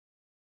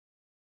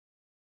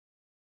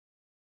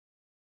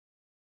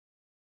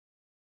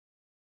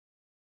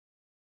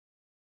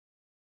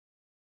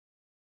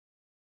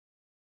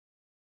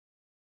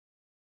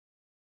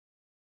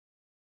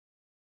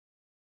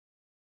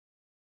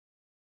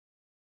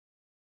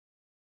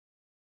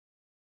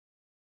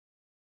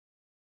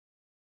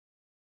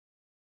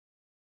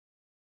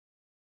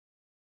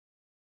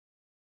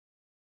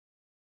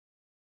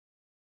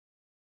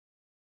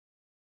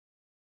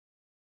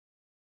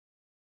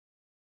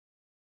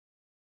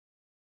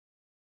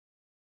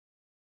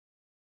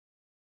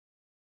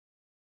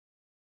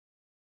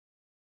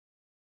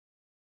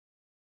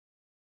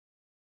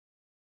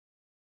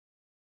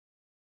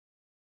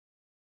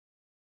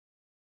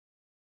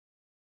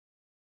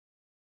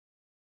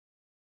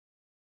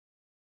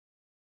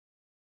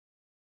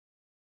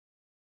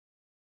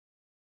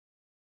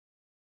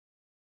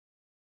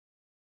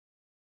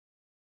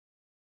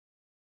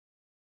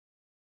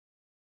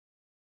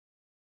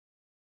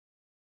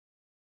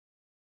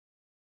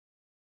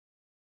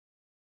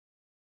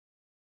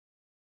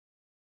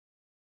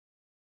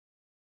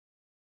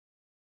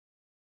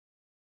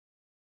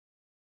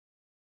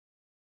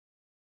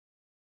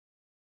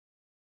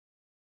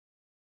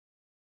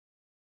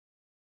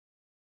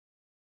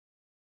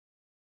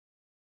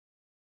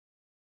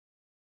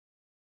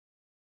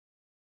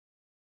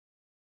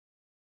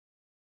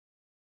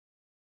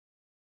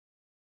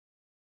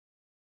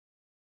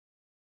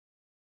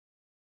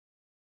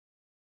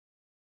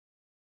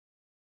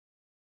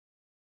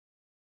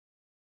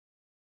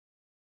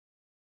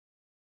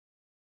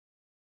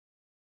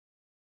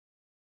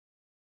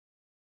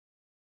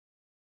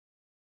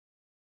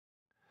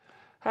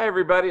Hi,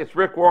 everybody. It's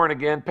Rick Warren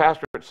again,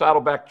 pastor at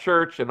Saddleback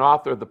Church and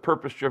author of The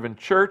Purpose-Driven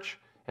Church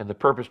and The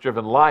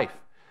Purpose-Driven Life.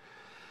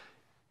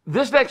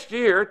 This next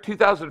year,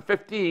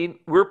 2015,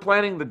 we're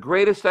planning the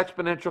greatest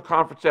Exponential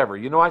conference ever.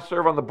 You know, I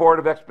serve on the board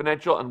of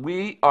Exponential, and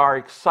we are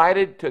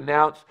excited to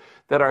announce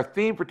that our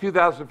theme for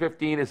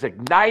 2015 is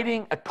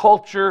Igniting a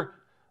Culture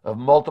of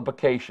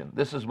Multiplication.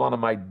 This is one of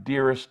my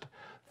dearest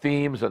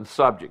themes and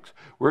subjects.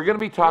 We're going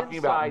to be talking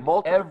about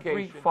multiplication.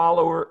 Every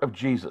follower of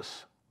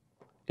Jesus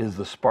is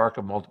the spark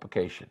of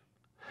multiplication.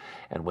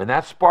 And when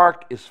that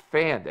spark is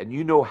fanned, and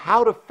you know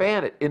how to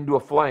fan it into a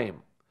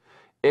flame,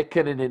 it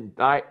can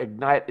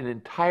ignite an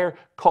entire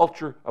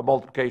culture of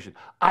multiplication.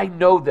 I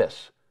know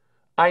this.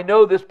 I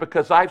know this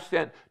because I've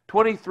sent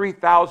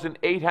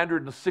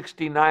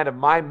 23,869 of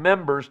my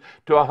members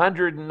to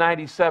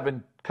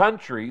 197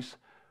 countries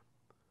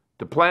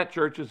to plant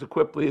churches,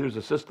 equip leaders,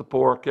 assist the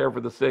poor, care for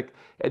the sick,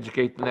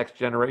 educate the next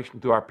generation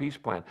through our peace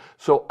plan.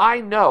 So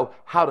I know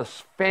how to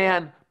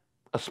fan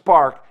a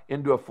spark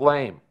into a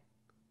flame.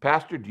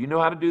 Pastor, do you know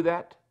how to do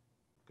that?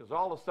 Because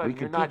all of a sudden,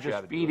 you're not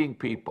just feeding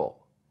people.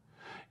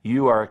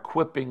 You are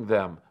equipping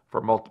them for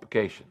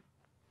multiplication.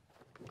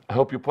 I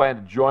hope you plan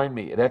to join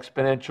me at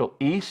Exponential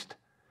East,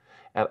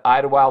 at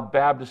Idlewild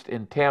Baptist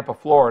in Tampa,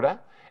 Florida,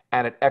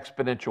 and at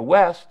Exponential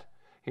West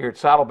here at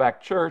Saddleback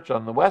Church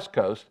on the West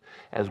Coast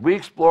as we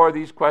explore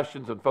these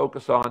questions and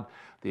focus on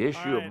the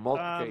issue of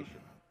multiplication.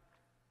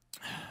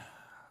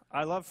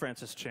 I love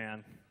Francis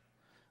Chan.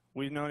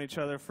 We've known each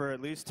other for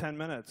at least 10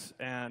 minutes,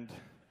 and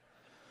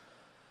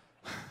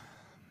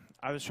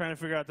I was trying to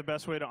figure out the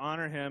best way to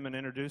honor him and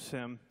introduce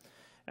him,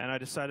 and I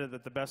decided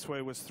that the best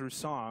way was through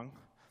song.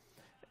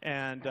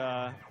 And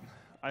I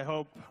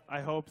hope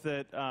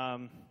that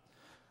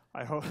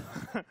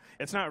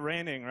it's not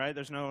raining, right?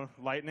 There's no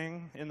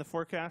lightning in the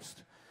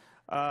forecast.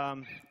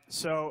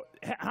 So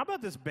how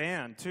about this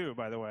band too,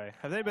 by the way?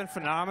 Have they been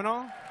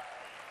phenomenal?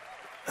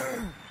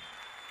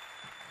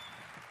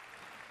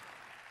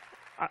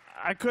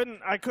 I couldn't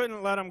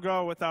let them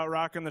go without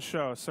rocking the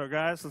show. So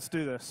guys, let's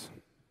do this.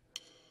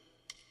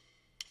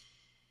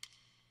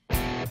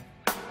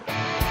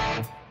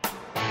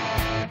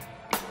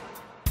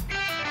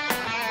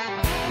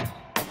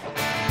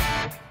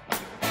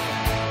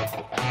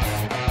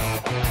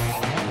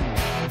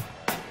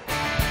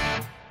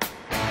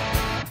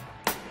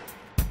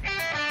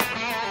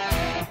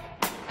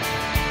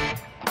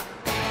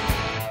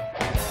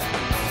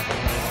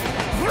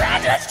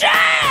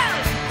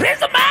 He's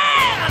the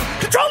man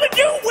controlling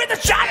you with the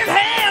shining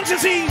hands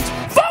as he's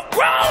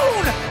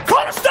full-grown,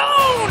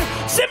 cornerstone,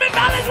 Simmon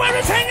Valley's where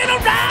he's hanging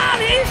around.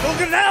 He's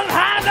looking down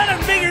high, let him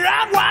figure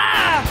out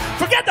why.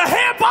 Forget the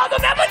hairball,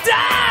 they'll never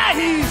die.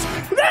 He's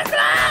this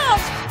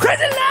love,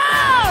 crazy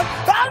love,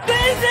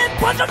 amazing,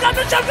 punch up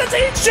the jump as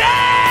he's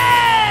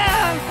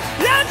Chan.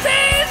 Yes,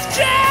 he's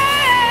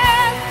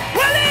Chan.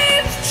 Well,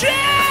 he's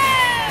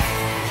Chan.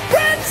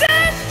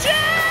 Princess Chan.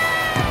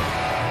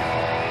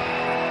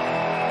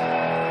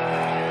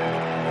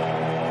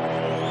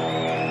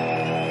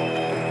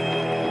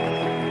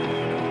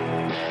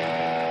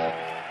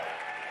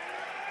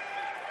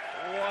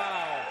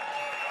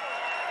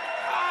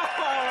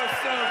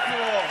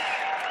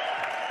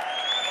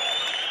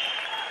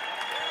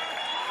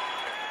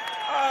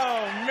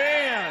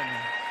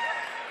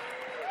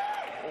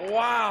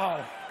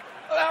 Wow,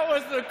 that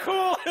was the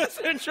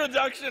coolest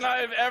introduction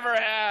I've ever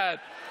had.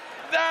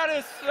 That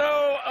is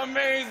so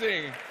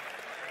amazing.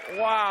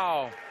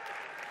 Wow,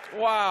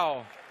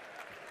 wow.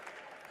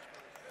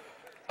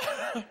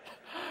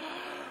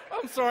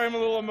 I'm sorry, I'm a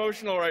little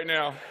emotional right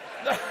now.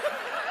 That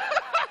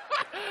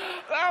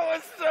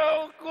was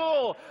so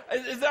cool.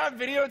 Is that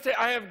videotape?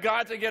 I have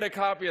got to get a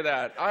copy of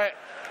that.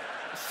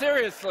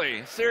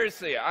 Seriously,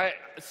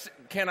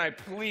 can I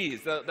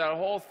please, that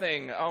whole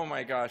thing, oh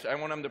my gosh, I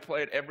want them to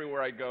play it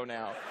everywhere I go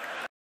now.